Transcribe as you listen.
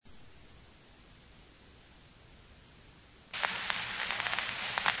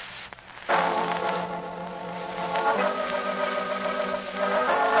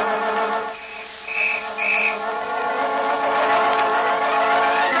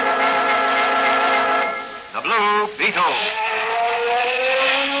BlueBeetle.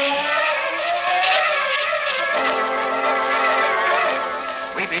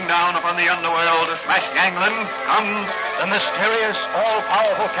 Sweeping down upon the underworld to smash gangland comes the mysterious,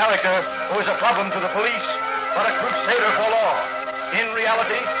 all-powerful character who is a problem to the police, but a crusader for law. In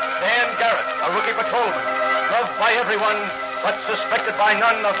reality, Dan Garrett, a rookie patrolman, loved by everyone, but suspected by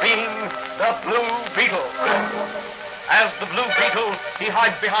none of being the Blue Beetle. As the Blue Beetle, he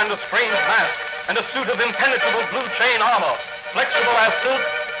hides behind a strange mask and a suit of impenetrable blue chain armor, flexible as silk,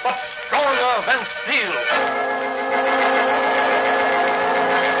 but stronger than steel.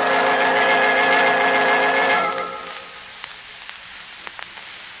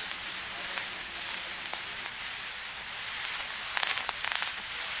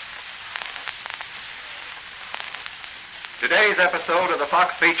 Today's episode of the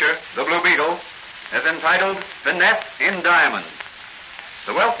Fox feature, The Blue Beetle, is entitled FinesseInDiamonds.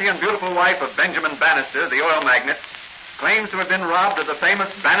 The wealthy and beautiful wife of Benjamin Bannister, the oil magnate, claims to have been robbed of the famous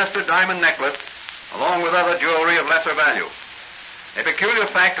Bannister diamond necklace, along with other jewelry of lesser value. A peculiar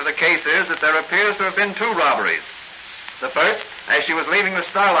fact of the case is that there appears to have been two robberies. The first, as she was leaving the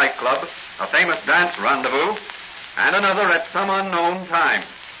Starlight Club, a famous dance rendezvous, and another at some unknown time.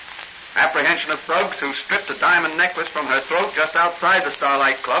 Apprehension of thugs who stripped a diamond necklace from her throat just outside the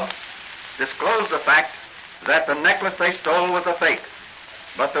Starlight Club disclosed the fact that the necklace they stole was a fake.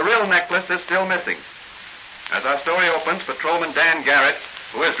 But the real necklace is still missing. As our story opens, Patrolman Dan Garrett,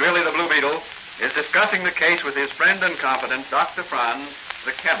 who is really the Blue Beetle, is discussing the case with his friend and confidant, Dr. Franz,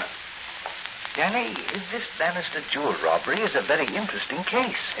 the chemist. Danny, this Bannister jewel robbery is a very interesting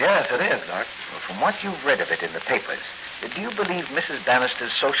case. Yes, it is, Doc. Well, from what you've read of it in the papers, do you believe Mrs.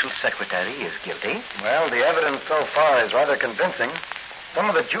 Bannister's social secretary is guilty? Well, the evidence so far is rather convincing. Some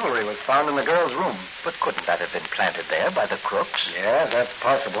of the jewelry was found in the girl's room. But couldn't that have been planted there by the crooks? Yes, that's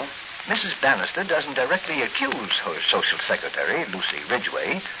possible. Mrs. Bannister doesn't directly accuse her social secretary, Lucy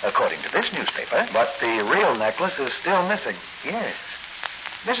Ridgway, according to this newspaper. But the real necklace is still missing. Yes.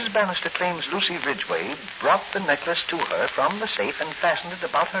 Mrs. Bannister claims Lucy Ridgway brought the necklace to her from the safe and fastened it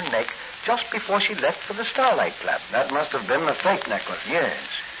about her neck just before she left for the Starlight Club. That must have been the fake necklace. Yes.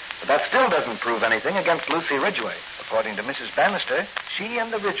 But that still doesn't prove anything against Lucy Ridgway. According to Mrs. Bannister, she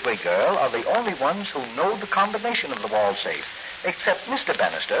and the Ridgway girl are the only ones who know the combination of the wall safe, except Mr.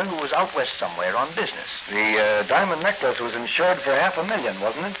 Bannister, who was out west somewhere on business. The diamond necklace was insured for $500,000,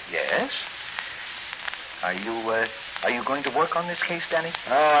 wasn't it? Yes. Are you going to work on this case, Danny?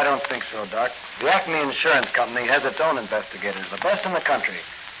 Oh, I don't think so, Doc. The Acme Insurance Company has its own investigators, the best in the country.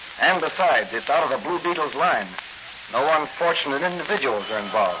 And besides, it's out of the Blue Beetle's line. No unfortunate individuals are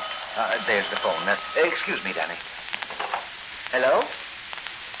involved. There's the phone. Excuse me, Danny. Hello?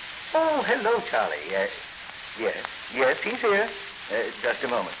 Oh, hello, Charlie. Yes, he's here. Just a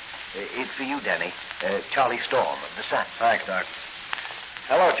moment. It's for you, Danny. Charlie Storm of the Sun. Thanks, Doc.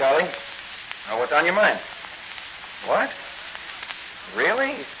 Hello, Charlie. What's on your mind? What?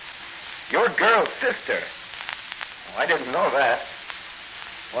 Really? Your girl's sister? Oh, I didn't know that.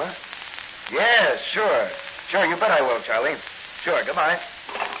 What? Yeah, sure. Sure, you bet I will, Charlie. Sure, goodbye.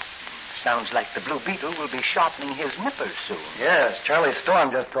 Sounds like the Blue Beetle will be sharpening his nippers soon. Yes, Charlie Storm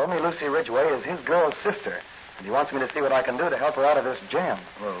just told me Lucy Ridgway is his girl's sister. And he wants me to see what I can do to help her out of this jam.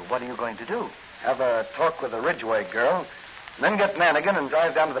 Well, what are you going to do? Have a talk with the Ridgway girl, and then get Manigan and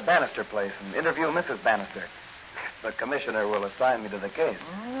drive down to the Bannister place and interview Mrs. Bannister. The commissioner will assign me to the case.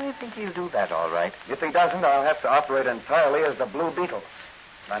 I think he'll do that all right. If he doesn't, I'll have to operate entirely as the Blue Beetle.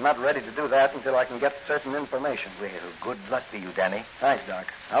 I'm not ready to do that until I can get certain information. Well, good luck to you, Danny. Thanks, Doc.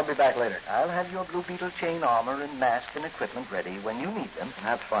 I'll be back later. I'll have your Blue Beetle chain armor and mask and equipment ready when you need them.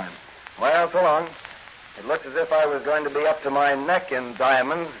 That's fine. Well, so long. It looks as if I was going to be up to my neck in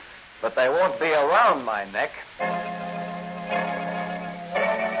diamonds, but they won't be around my neck.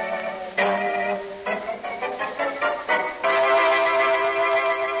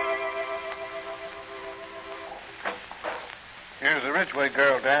 Here's the Ridgway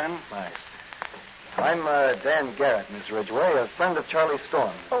girl, Dan. Thanks. I'm Dan Garrett, Miss Ridgway, a friend of Charlie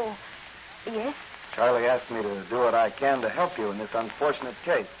Storm. Oh, yes? Charlie asked me to do what I can to help you in this unfortunate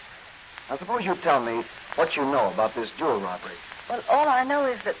case. Now, suppose you tell me what you know about this jewel robbery. Well, all I know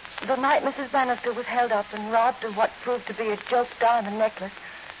is that the night Mrs. Bannister was held up and robbed of what proved to be a joke diamond necklace,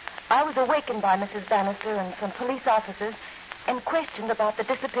 I was awakened by Mrs. Bannister and some police officers and questioned about the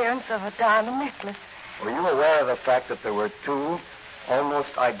disappearance of a diamond necklace. Were you aware of the fact that there were two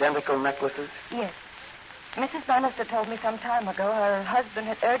almost identical necklaces? Yes. Mrs. Bannister told me some time ago her husband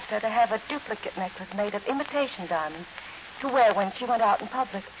had urged her to have a duplicate necklace made of imitation diamonds to wear when she went out in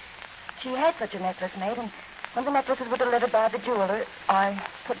public. She had such a necklace made, and When the necklaces were delivered by the jeweler, I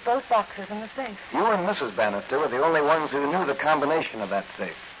put both boxes in the safe. You and Mrs. Bannister were the only ones who knew the combination of that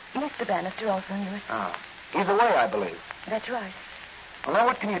safe. Mr. Bannister also knew it. Ah. He's away, I believe. That's right. Well, now,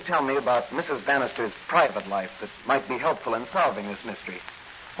 what can you tell me about Mrs. Bannister's private life that might be helpful in solving this mystery?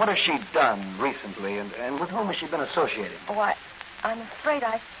 What has she done recently, and with whom has she been associating? Oh, I'm afraid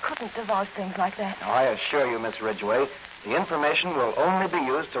I couldn't divulge things like that. Now, I assure you, Miss Ridgway, the information will only be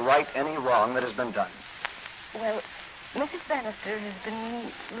used to right any wrong that has been done. Well, Mrs. Bannister has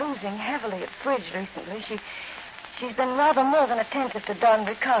been losing heavily at bridge recently. She's been rather more than attentive to Don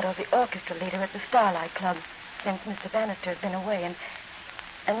Ricardo, the orchestra leader at the Starlight Club, since Mr. Bannister has been away.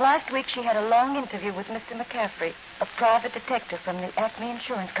 And last week she had a long interview with Mr. McCaffrey, a private detective from the Acme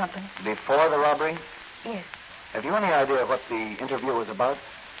Insurance Company. Before the robbery? Yes. Have you any idea what the interview was about?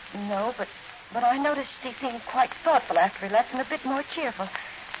 No, but I noticed she seemed quite thoughtful after he left and a bit more cheerful,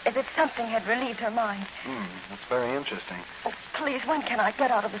 as if something had relieved her mind. That's very interesting. Oh, please, when can I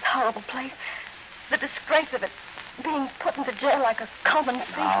get out of this horrible place? The disgrace of it, being put into jail like a common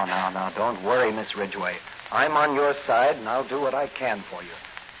thief. No, don't worry, Miss Ridgway. I'm on your side, and I'll do what I can for you.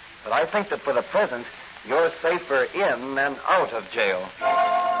 But I think that for the present, you're safer in than out of jail.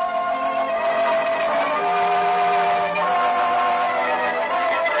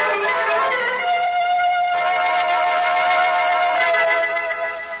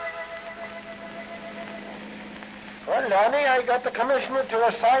 Well, Danny, I got the commissioner to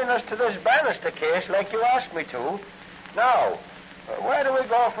assign us to this Bannister case like you asked me to. Now, where do we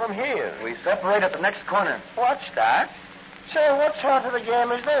go from here? We separate at the next corner. What's that? Say, what sort of a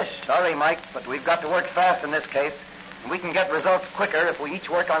game is this? Sorry, Mike, but we've got to work fast in this case, and we can get results quicker if we each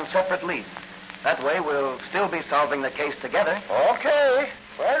work on separate leads. That way, we'll still be solving the case together. Okay.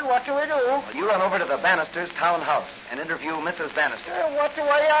 Well, what do we do? Well, you run over to the Bannisters' townhouse and interview Mrs. Bannister. What do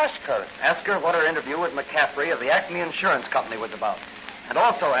I ask her? Ask her what her interview with McCaffrey of the Acme Insurance Company was about. And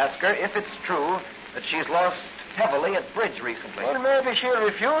also ask her if it's true that she's lost heavily at bridge recently. Well, maybe she'll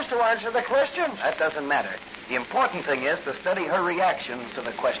refuse to answer the questions. That doesn't matter. The important thing is to study her reactions to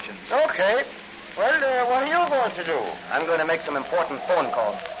the questions. Okay. Well, what are you going to do? I'm going to make some important phone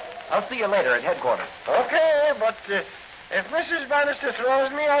calls. I'll see you later at headquarters. Okay, but if Mrs. Bannister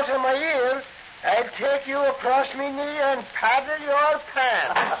throws me out of my ear, I'll take you across me knee and paddle your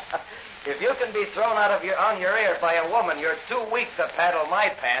pants. If you can be thrown out of on your ear by a woman, you're too weak to paddle my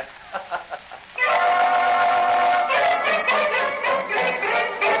pants.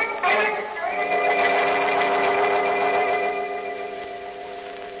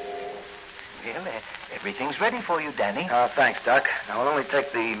 Well, everything's ready for you, Danny. Thanks, Doc. I'll only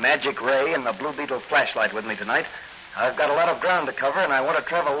take the magic ray and the BlueBeetle flashlight with me tonight. I've got a lot of ground to cover, and I want to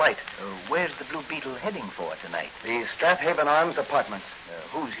travel light. Where's the BlueBeetle heading for tonight? The Strathaven Arms apartments.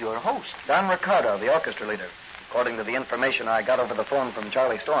 Who's your host? Don Ricardo, the orchestra leader. According to the information I got over the phone from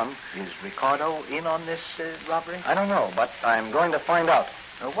Charlie Storm. Is Ricardo in on this robbery? I don't know, but I'm going to find out.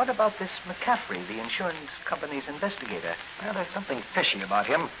 What about this McCaffrey, the insurance company's investigator? Well, there's something fishy about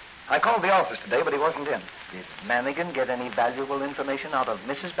him. I called the office today, but he wasn't in. Did Manigan get any valuable information out of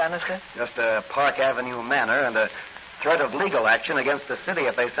Mrs. Bannister? Just a Park Avenue manner and a threat of legal action against the city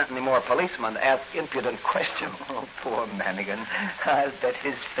if they sent any more policemen to ask impudent questions. Oh, poor Manigan. I'll bet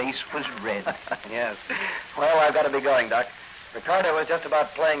his face was red. Yes. Well, I've got to be going, Doc. Ricardo was just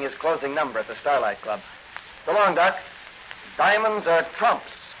about playing his closing number at the Starlight Club. So long, Doc. Diamonds are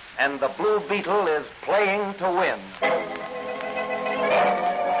trumps, and the BlueBeetle is playing to win.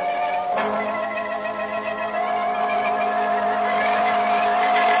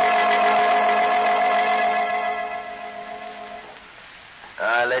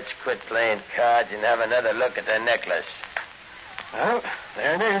 Let's quit playing cards and have another look at the necklace. Well,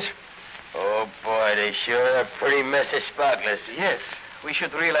 there it is. Oh, boy, they sure are pretty messy sparklers. Yes, we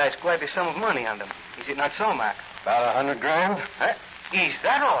should realize quite a sum of money on them. Is it not so, Mac? About $100,000. Huh? Is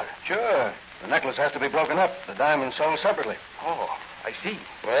that all? Sure. The necklace has to be broken up. The diamonds sold separately. Oh, I see.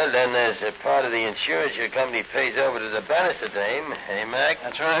 Well, then there's a part of the insurance your company pays over to the Bannister dame. Hey, Mac?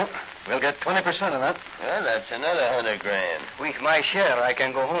 That's right. We'll get 20% of that. Well, that's another $100,000. With my share, I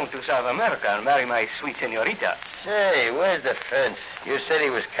can go home to South America and marry my sweet senorita. Say, where's the fence? You said he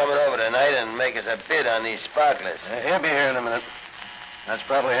was coming over tonight and make us a bid on these sparklers. He'll be here in a minute. That's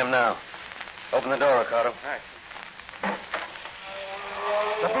probably him now. Open the door, Ricardo. All right.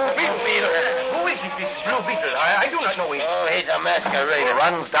 The BlueBeetle. Who is it, this BlueBeetle? I do not know him. Oh, he's a masquerader. He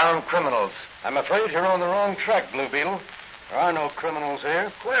runs down criminals. I'm afraid you're on the wrong track, BlueBeetle. There are no criminals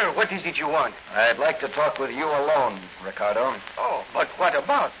here. Well, what is it you want? I'd like to talk with you alone, Ricardo. Oh, but what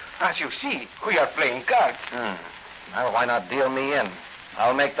about? As you see, we are playing cards. Well, why not deal me in?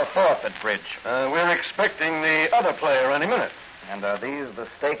 I'll make the fourth at bridge. We're expecting the other player any minute. And are these the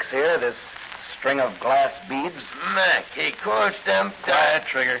stakes here, this string of glass beads? Mac, he calls them... Quiet,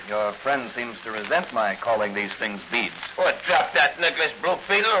 Trigger. Your friend seems to resent my calling these things beads. What, drop that necklace,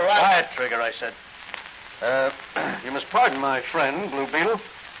 BlueBeetle, or what? Quiet, Trigger, I said. You must pardon my friend, BlueBeetle.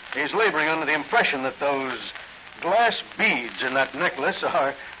 He's laboring under the impression that those glass beads in that necklace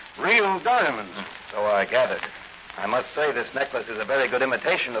are real diamonds. So I gathered. I must say this necklace is a very good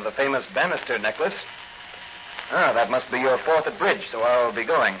imitation of the famous Bannister necklace. Ah, that must be your fourth at bridge, so I'll be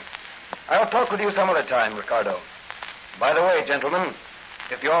going. I'll talk with you some other time, Ricardo. By the way, gentlemen,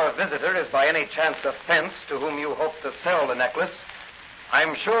 if your visitor is by any chance a fence to whom you hope to sell the necklace,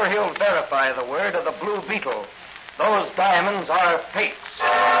 I'm sure he'll verify the word of the BlueBeetle. Those diamonds are fakes.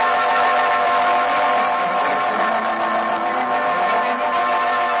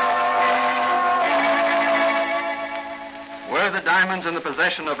 Were the diamonds in the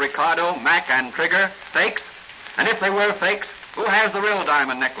possession of Ricardo, Mac, and Trigger fakes? And if they were fakes, who has the real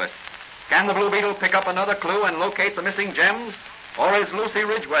diamond necklace? Can the BlueBeetle pick up another clue and locate the missing gems? Or is Lucy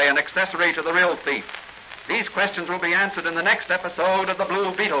Ridgway an accessory to the real thief? These questions will be answered in the next episode of The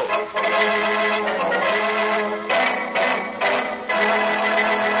BlueBeetle.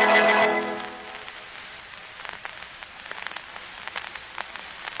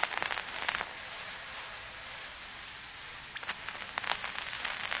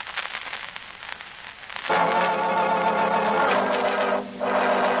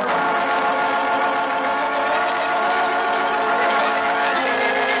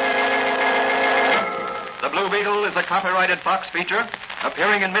 BlueBeetle is a copyrighted Fox feature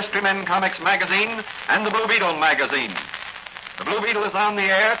appearing in Mystery Men Comics magazine and the BlueBeetle magazine. The BlueBeetle is on the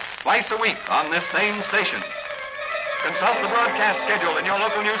air twice a week on this same station. Consult the broadcast schedule in your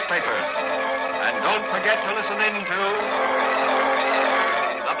local newspaper. And don't forget to listen in to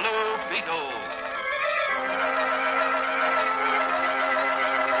the BlueBeetle.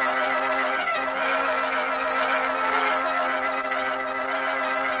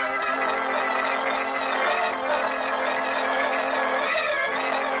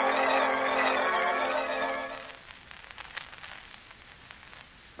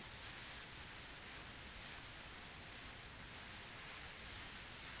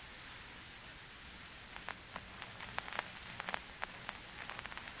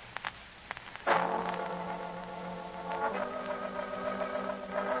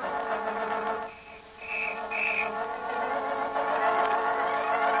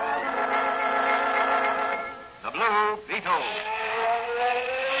 BlueBeetle.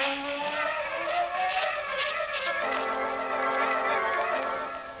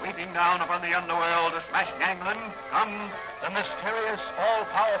 Sweeping down upon the underworld to smash gangland comes The mysterious,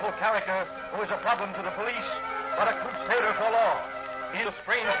 all-powerful character who is a problem to the police, but a crusader for law. He has a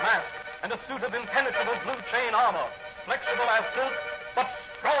strange mask and a suit of impenetrable blue chain armor, flexible as silk, but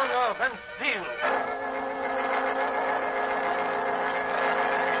stronger than steel.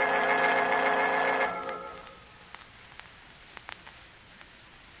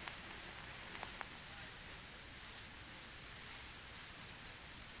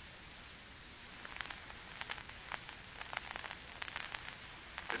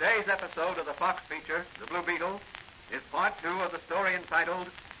 Today's episode of the Fox feature, The BlueBeetle, is part 2 of the story entitled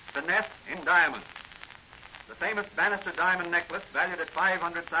Finesse in Diamonds. The famous Bannister diamond necklace, valued at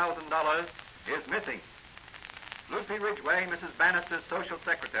 $500,000, is missing. Lucy Ridgway, Mrs. Bannister's social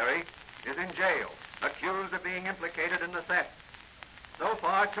secretary, is in jail, accused of being implicated in the theft. So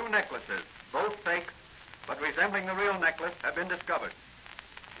far, 2 necklaces, both fakes, but resembling the real necklace, have been discovered.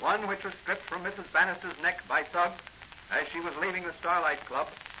 One which was stripped from Mrs. Bannister's neck by thugs as she was leaving the Starlight Club,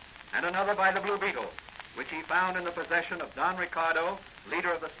 and another by the BlueBeetle, which he found in the possession of Don Ricardo,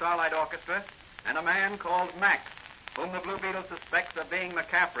 leader of the Starlight Orchestra, and a man called Mac, whom the BlueBeetle suspects of being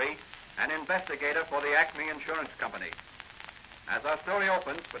McCaffrey, an investigator for the Acme Insurance Company. As our story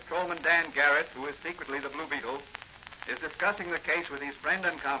opens, Patrolman Dan Garrett, who is secretly the BlueBeetle, is discussing the case with his friend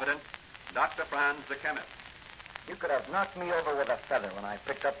and confidant, Dr. Franz, the chemist. You could have knocked me over with a feather when I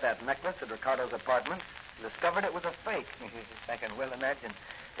picked up that necklace at Ricardo's apartment and discovered it was a fake. I can well imagine.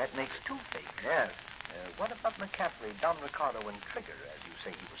 That makes 2 fakes. Yes. What about McCaffrey, Don Ricardo, and Trigger, as you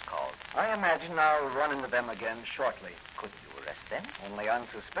say he was called? I imagine I'll run into them again shortly. Could you arrest them? Only on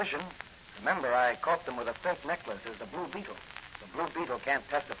suspicion. Remember, I caught them with a fake necklace as the BlueBeetle. The BlueBeetle can't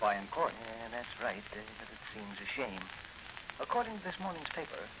testify in court. Yeah, that's right, but it seems a shame. According to this morning's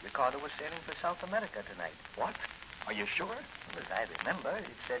paper, Ricardo was sailing for South America tonight. What? Are you sure? Well, as I remember, it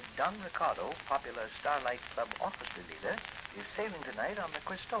said Don Ricardo, popular Starlight Club officer leader, is sailing tonight on the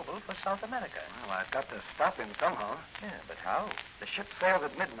Cristobal for South America. Well, I've got to stop him somehow. Yeah, but how? The ship sails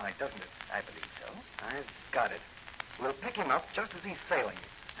at midnight, doesn't it? I believe so. I've got it. We'll pick him up just as he's sailing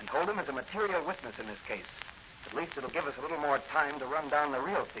and hold him as a material witness in this case. At least it'll give us a little more time to run down the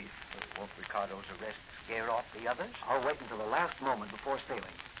real thief. Won't Ricardo's arrest scare off the others? I'll wait until the last moment before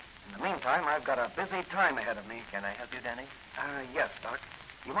sailing. In the meantime, I've got a busy time ahead of me. Can I help you, Danny? Yes, Doc.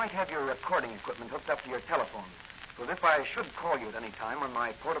 You might have your recording equipment hooked up to your telephone. So if I should call you at any time on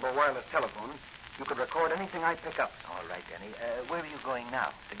my portable wireless telephone, you could record anything I pick up. All right, Danny. Where are you going now?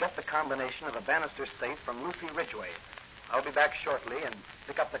 To get the combination of the banister safe from Lucy Ridgway. I'll be back shortly and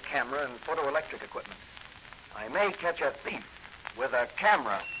pick up the camera and photoelectric equipment. I may catch a thief with a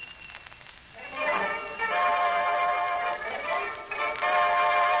camera.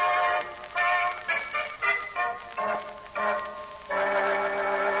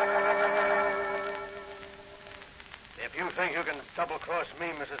 If you think you can double-cross me,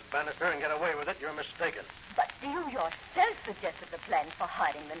 Mrs. Bannister, and get away with it, you're mistaken. But you yourself suggested the plan for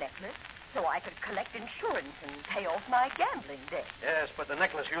hiding the necklace so I could collect insurance and pay off my gambling debt. Yes, but the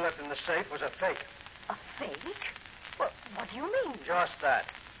necklace you left in the safe was a fake. A fake? Well, what do you mean? Just that.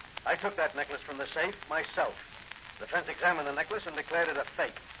 I took that necklace from the safe myself. The fence examined the necklace and declared it a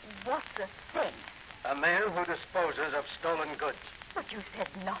fake. What's a fence? A man who disposes of stolen goods. But you said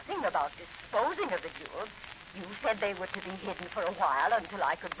nothing about disposing of the jewels. You said they were to be hidden for a while until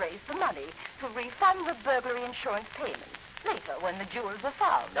I could raise the money to refund the burglary insurance payments later when the jewels were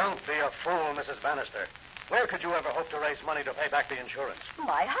found. Don't be a fool, Mrs. Bannister. Where could you ever hope to raise money to pay back the insurance?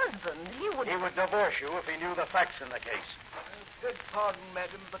 My husband, he would... He would divorce you if he knew the facts in the case. Beg pardon,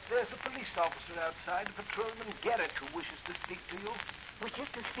 madam, but there's a police officer outside, Patrolman Garrett, who wishes to speak to you. Wishes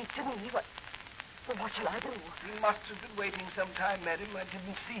to speak to me? What shall I do? He must have been waiting some time, madam. I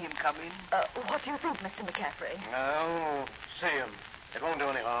didn't see him come in. What do you think, Mr. McCaffrey? No, see him. It won't do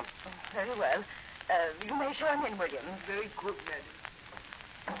any harm. Very well. You may show him in, Williams. Very good,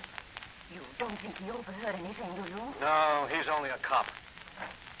 madam. You don't think he overheard anything, do you? No, he's only a cop.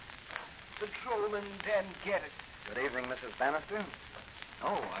 Patrolman Dan Garrett. Good evening, Mrs. Bannister.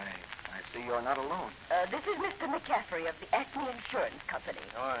 Oh, I see you're not alone. This is Mr. McCaffrey of the Acme Insurance Company.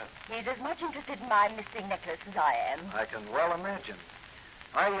 Oh, He's as much interested in my missing necklace as I am. I can well imagine.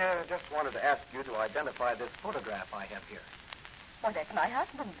 I just wanted to ask you to identify this photograph I have here. Well, that's my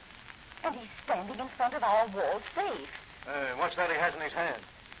husband. And he's standing in front of our wall safe. what's that he has in his hand?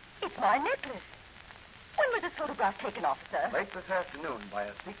 It's my necklace. When was this photograph taken, officer? Late this afternoon by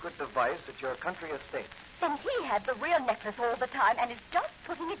a secret device at your country estate. Then he had the real necklace all the time and is just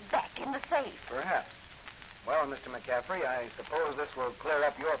putting it back in the safe. Perhaps. Well, Mr. McCaffrey, I suppose this will clear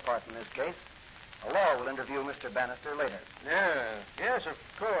up your part in this case. The law will interview Mr. Bannister later. Yes, of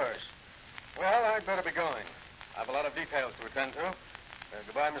course. Well, I'd better be going. I've a lot of details to attend to.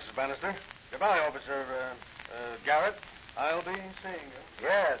 Goodbye, Mrs. Bannister. Goodbye, Officer Garrett. I'll be seeing you.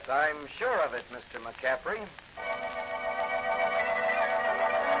 Yes, I'm sure of it, Mr. McCaffrey.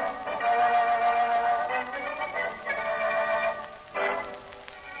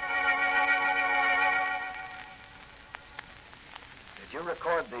 Did you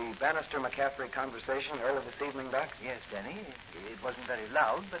record the Bannister-McCaffrey conversation early this evening, Doc? Yes, Danny. It wasn't very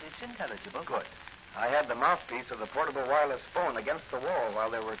loud, but it's intelligible. Good. I had the mouthpiece of the portable wireless phone against the wall while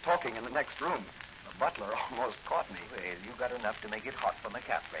they were talking in the next room. The butler almost caught me. Well, you got enough to make it hot for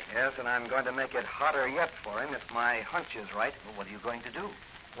McCaffrey. Yes, and I'm going to make it hotter yet for him if my hunch is right. Well, what are you going to do?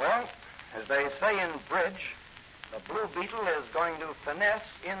 Well, as they say in bridge, the BlueBeetle is going to finesse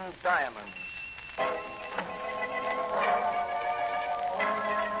in diamonds.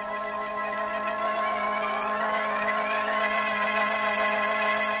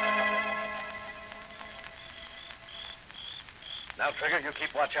 Now, Trigger, you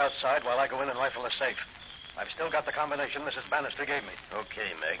keep watch outside while I go in and rifle the safe. I've still got the combination Mrs. Bannister gave me. Okay,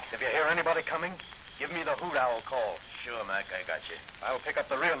 Meg. If you hear anybody coming, give me the hoot owl call. Sure, Mac, I got you. I'll pick up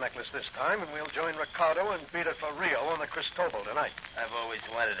the real necklace this time, and we'll join Ricardo and beat it for Rio on the Cristobal tonight. I've always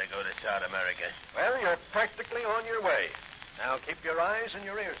wanted to go to South America. Well, you're practically on your way. Now keep your eyes and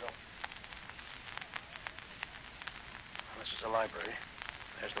your ears open. This is the library.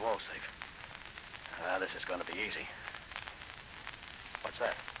 There's the wall safe. This is going to be easy. What's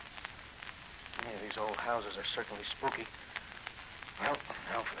that? Yeah, these old houses are certainly spooky. Well,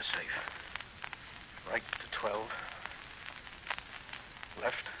 now for the safe. Right to 12.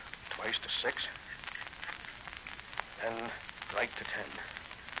 Left twice to 6. Then right to 10.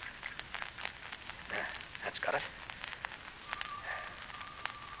 Yeah, that's got it.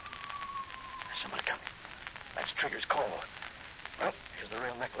 There's somebody coming. Let's Trigger's call. Well, here's the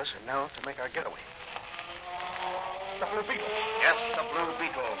real necklace, and now to make our getaway. The Blue Beetle. Yes, the Blue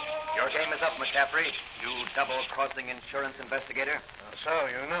Beetle. Your game is up, McCaffrey. You double-crossing insurance investigator. So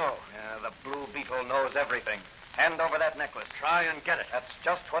you know. Yeah, the Blue Beetle knows everything. Hand over that necklace. Try and get it. That's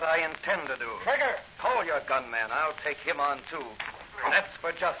just what I intend to do. Trigger! Call your gunman. I'll take him on, too. That's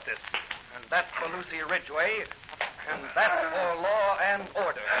for justice. And that's for Lucy Ridgway. And that's for law and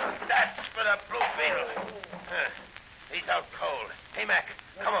order. That's for the Blue Beetle. He's out cold. Hey, Mac,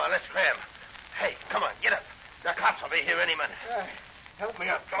 come on, let's cram. Hey, come on, get up. The cops will be here any minute. Help me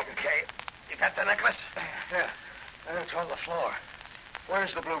up. Okay. You got the necklace? Yeah. It's on the floor.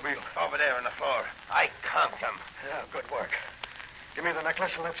 Where's the Blue Beetle? Over there on the floor. I count them. Yeah, good work. Give me the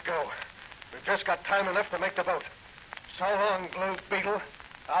necklace and let's go. We've just got time enough to make the boat. So long, Blue Beetle.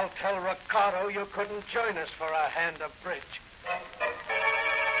 I'll tell Ricardo you couldn't join us for a hand of bridge.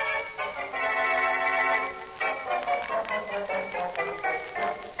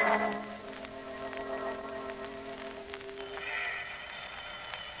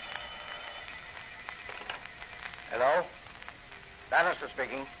 Hello? Bannister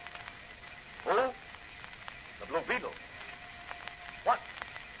speaking. Who? The Blue Beetle. What?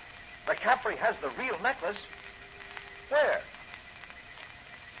 McCaffrey has the real necklace? Where?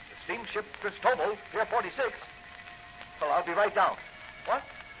 The steamship Cristobal, Pier 46. Well, I'll be right down. What?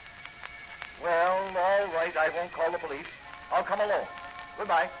 Well, all right. I won't call the police. I'll come alone.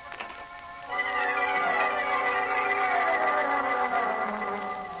 Goodbye.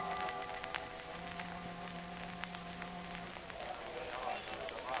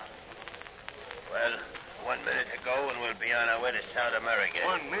 Well, 1 minute to go and we'll be on our way to South America.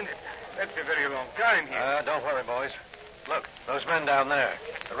 1 minute? That's a very long time here. Don't worry, boys. Look, those men down there.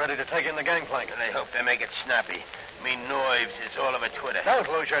 They're ready to take in the gangplank. And I hope they make it snappy. Me nerves is all of a twitter. Don't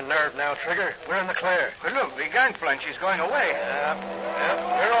lose your nerve now, Trigger. We're in the clear. But look, the gangplank, she's going away.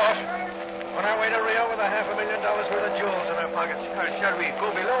 We're off. On our way to Rio with $500,000 worth of jewels in our pockets. Shall we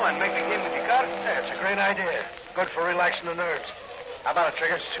go below and make the game with the car? That's a great idea. Good for relaxing the nerves. How about it,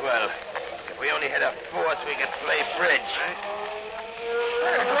 Trigger? Swell. If we only had a fourth, we could play bridge.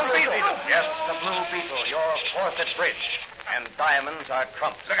 The Blue Beetle. Yes, the Blue Beetle. Your fourth at bridge. And diamonds are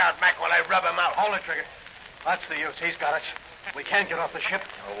trumps. Look out, Mac, while I rub him out. Hold it, Trigger. That's the use. He's got us. We can't get off the ship.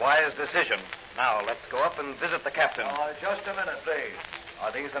 A wise decision. Now, let's go up and visit the captain. Just a minute, please.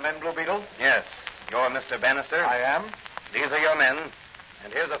 Are these the men, Blue Beetle? Yes. You're Mr. Bannister? I am. These are your men.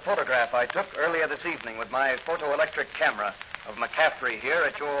 And here's a photograph I took earlier this evening with my photoelectric camera of McCaffrey here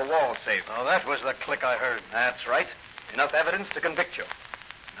at your wall safe. Oh, that was the click I heard. That's right. Enough evidence to convict you.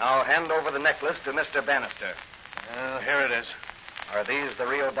 Now hand over the necklace to Mr. Bannister. Here it is. Are these the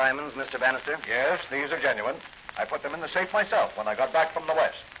real diamonds, Mr. Bannister? Yes, these are genuine. I put them in the safe myself when I got back from the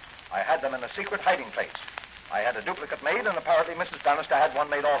West. I had them in a secret hiding place. I had a duplicate made, and apparently Mrs. Bannister had one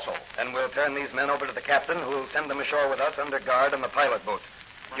made also. Then we'll turn these men over to the captain, who'll send them ashore with us under guard in the pilot boat.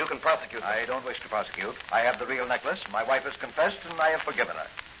 You can prosecute them. I don't wish to prosecute. I have the real necklace. My wife has confessed, and I have forgiven her.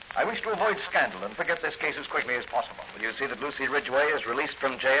 I wish to avoid scandal and forget this case as quickly as possible. Will you see that Lucy Ridgway is released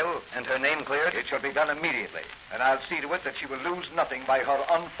from jail and her name cleared? It shall be done immediately, and I'll see to it that she will lose nothing by her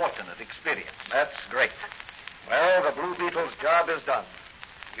unfortunate experience. That's great. Well, the Blue Beetle's job is done.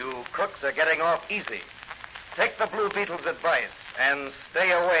 You crooks are getting off easy. Take the Blue Beetle's advice and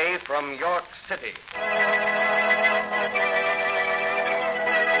stay away from York City.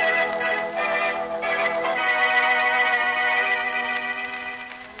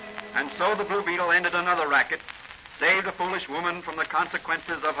 And so the Blue Beetle ended another racket, saved a foolish woman from the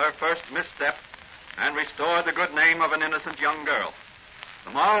consequences of her first misstep, and restored the good name of an innocent young girl.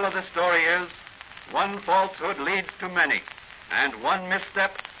 The moral of this story is, one falsehood leads to many, and one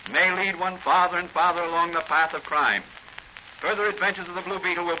misstep may lead one farther and farther along the path of crime. Further adventures of the Blue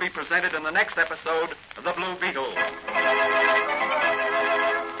Beetle will be presented in the next episode of The Blue Beetle.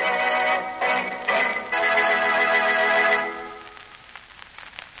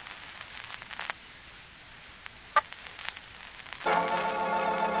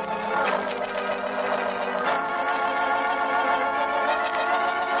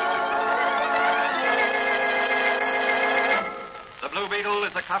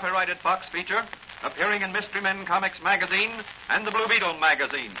 Copyrighted Fox feature appearing in Mystery Men Comics magazine and the Blue Beetle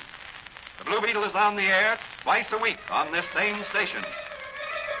magazine. The Blue Beetle is on the air twice a week on this same station.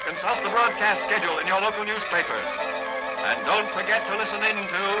 Consult the broadcast schedule in your local newspapers. And don't forget to listen in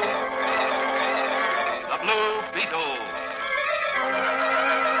to The Blue Beetle.